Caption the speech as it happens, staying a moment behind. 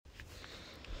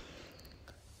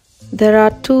There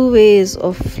are two ways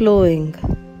of flowing,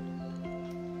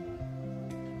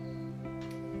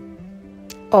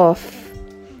 of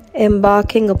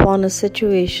embarking upon a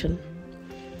situation,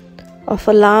 of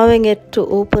allowing it to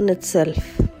open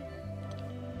itself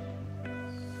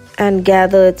and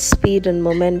gather its speed and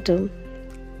momentum,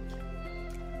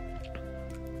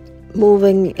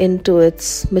 moving into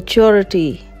its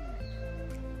maturity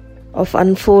of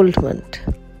unfoldment.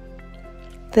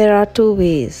 There are two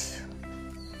ways.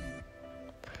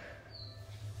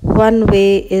 One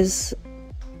way is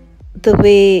the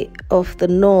way of the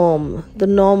norm, the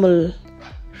normal,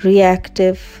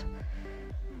 reactive,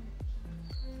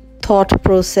 thought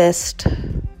processed,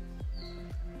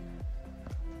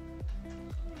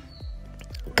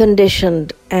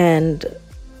 conditioned and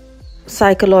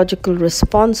psychological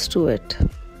response to it.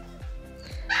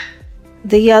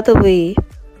 The other way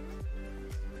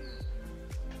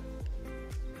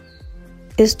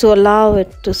is to allow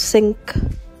it to sink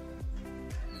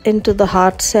into the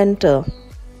heart center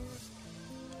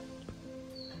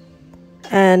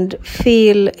and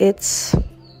feel its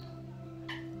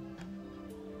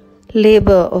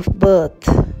labor of birth.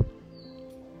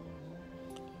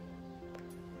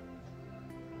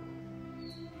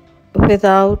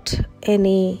 Without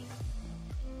any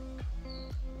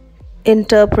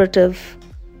interpretive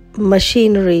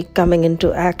machinery coming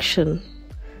into action,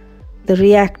 the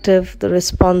reactive, the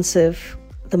responsive,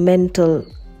 the mental,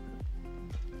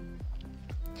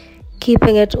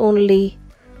 keeping it only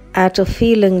at a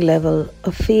feeling level,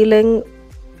 a feeling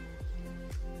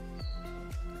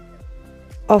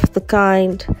of the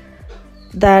kind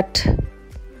that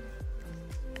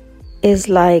is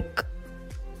like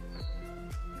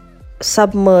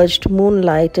submerged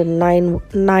moonlight in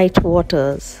night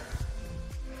waters.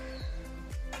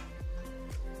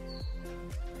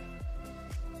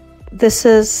 This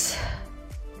is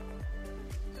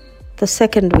the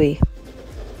second way.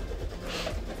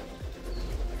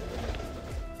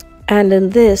 And in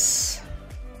this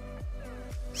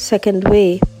second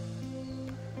way,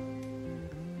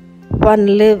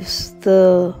 one lives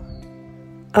the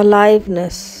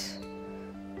aliveness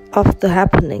of the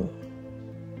happening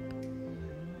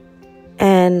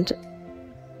and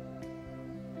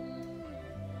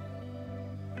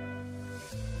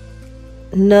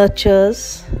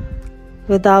nurtures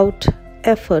without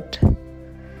effort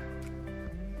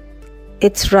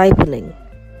its ripening.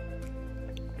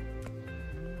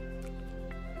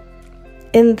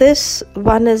 In this,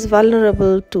 one is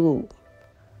vulnerable to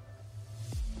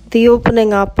the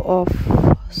opening up of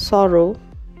sorrow,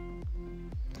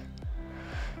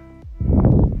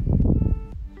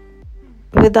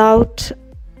 without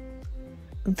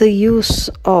the use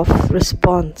of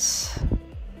response.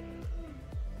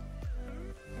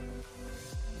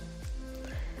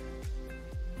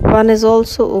 One is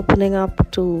also opening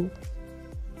up to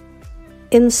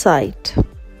insight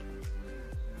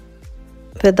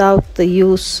without the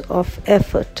use of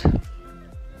effort.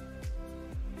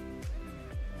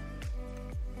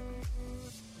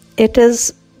 It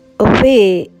is a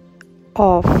way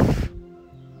of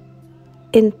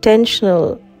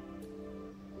intentional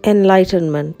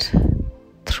enlightenment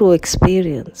through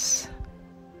experience.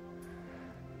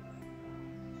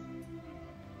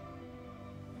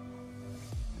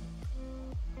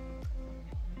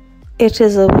 It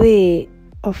is a way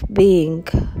of being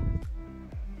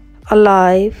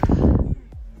alive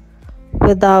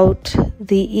without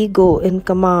the ego in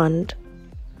command,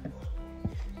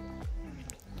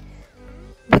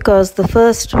 because the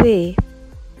first way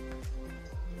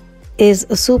is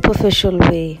a superficial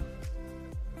way.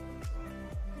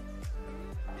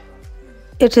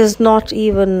 It is not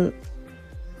even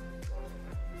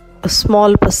a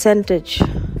small percentage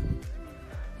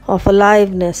of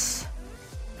aliveness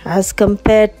as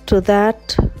compared to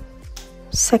that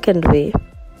second way,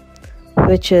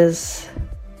 which is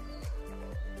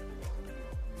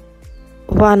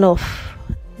one of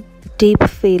deep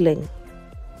feeling.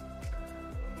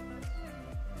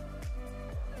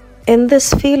 In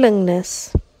this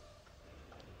feelingness,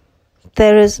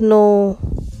 there is no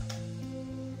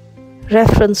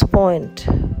reference point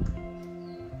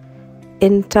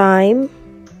in time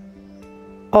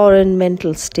or in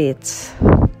mental states.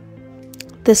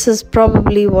 This is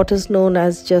probably what is known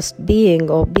as just being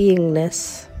or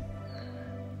beingness,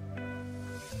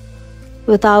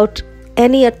 without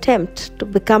any attempt to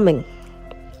becoming,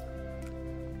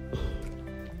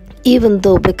 even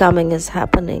though becoming is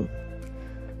happening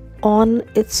on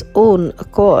its own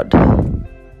accord.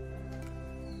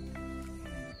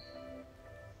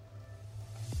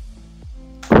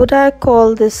 Would I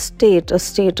call this state a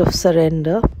state of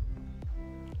surrender?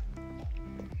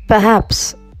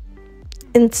 Perhaps,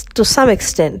 to some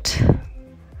extent.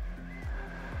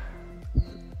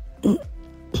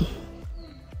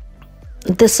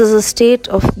 This is a state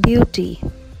of beauty.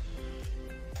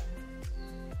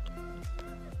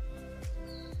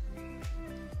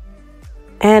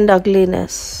 And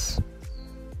ugliness.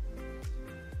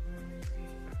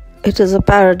 It is a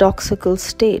paradoxical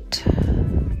state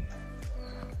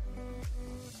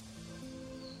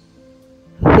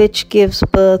which gives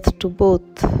birth to both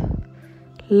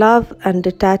love and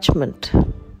detachment.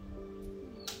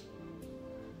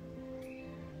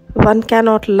 One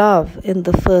cannot love in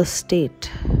the first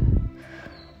state.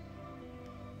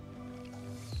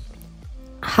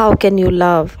 How can you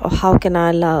love, or how can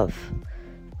I love,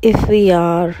 if we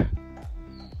are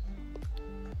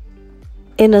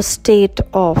in a state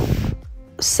of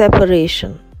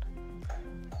separation,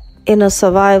 in a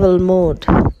survival mode?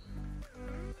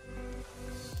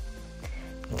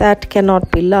 That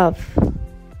cannot be love.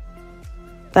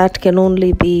 That can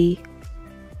only be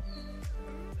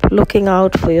looking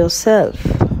out for yourself.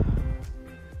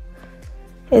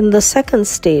 In the second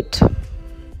state,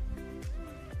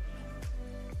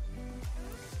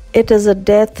 it is a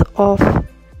death of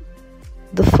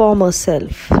the former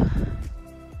self.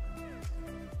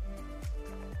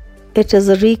 It is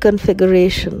a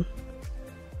reconfiguration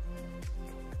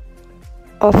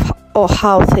of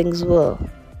how things were.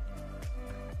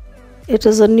 It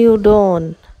is a new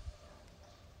dawn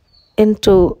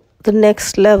into the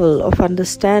next level of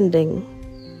understanding,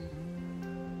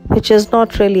 which is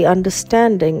not really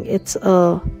understanding, it's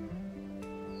a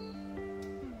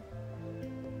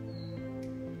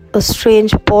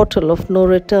strange portal of no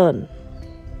return.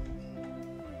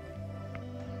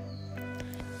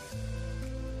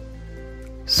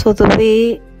 So the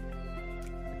way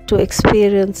to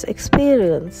experience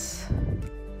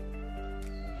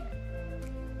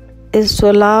is to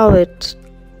allow it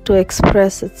to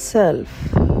express itself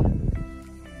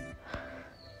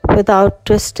without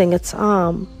twisting its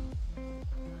arm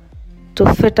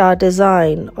to fit our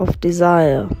design of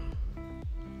desire.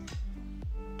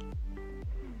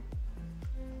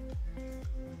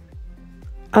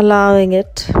 Allowing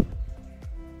it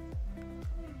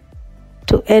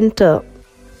to enter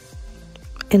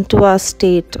into our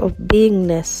state of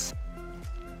beingness.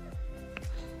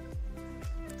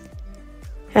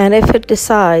 And if it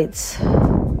decides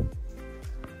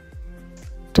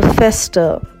to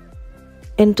fester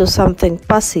into something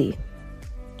pussy,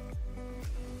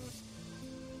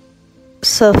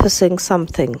 surfacing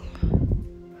something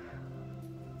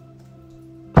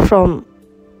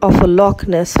of a Loch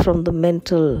Ness from the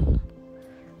mental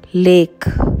lake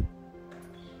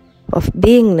of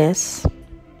beingness,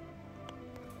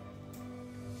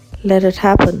 let it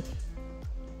happen.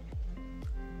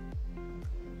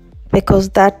 Because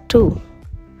that too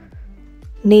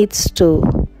needs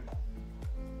to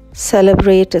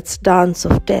celebrate its dance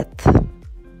of death.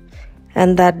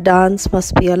 And that dance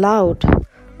must be allowed,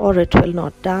 or it will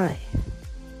not die.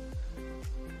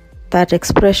 That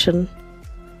expression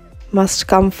must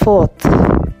come forth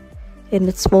in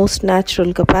its most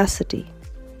natural capacity.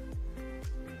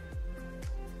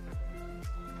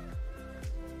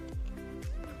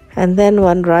 And then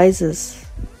one rises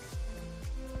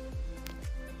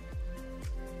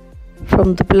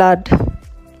from the blood,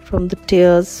 from the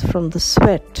tears, from the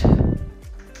sweat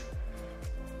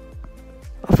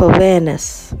of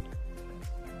awareness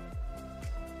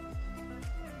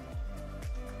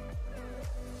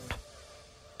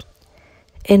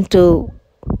into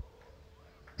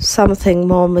something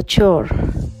more mature,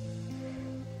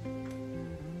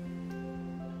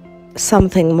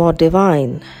 something more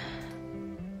divine,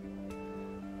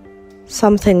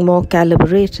 something more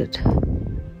calibrated,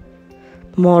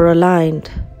 more aligned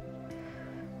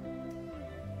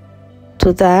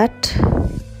to that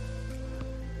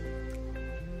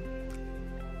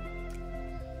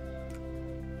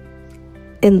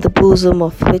in the bosom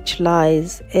of which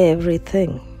lies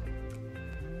everything,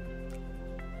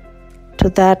 to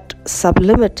that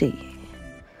sublimity,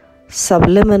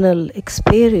 subliminal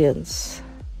experience,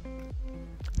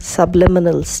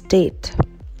 subliminal state,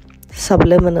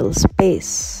 subliminal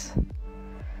space.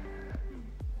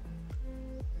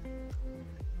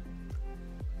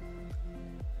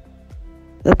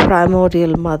 The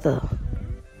primordial mother,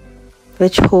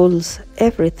 which holds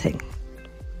everything.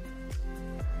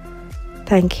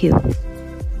 Thank you.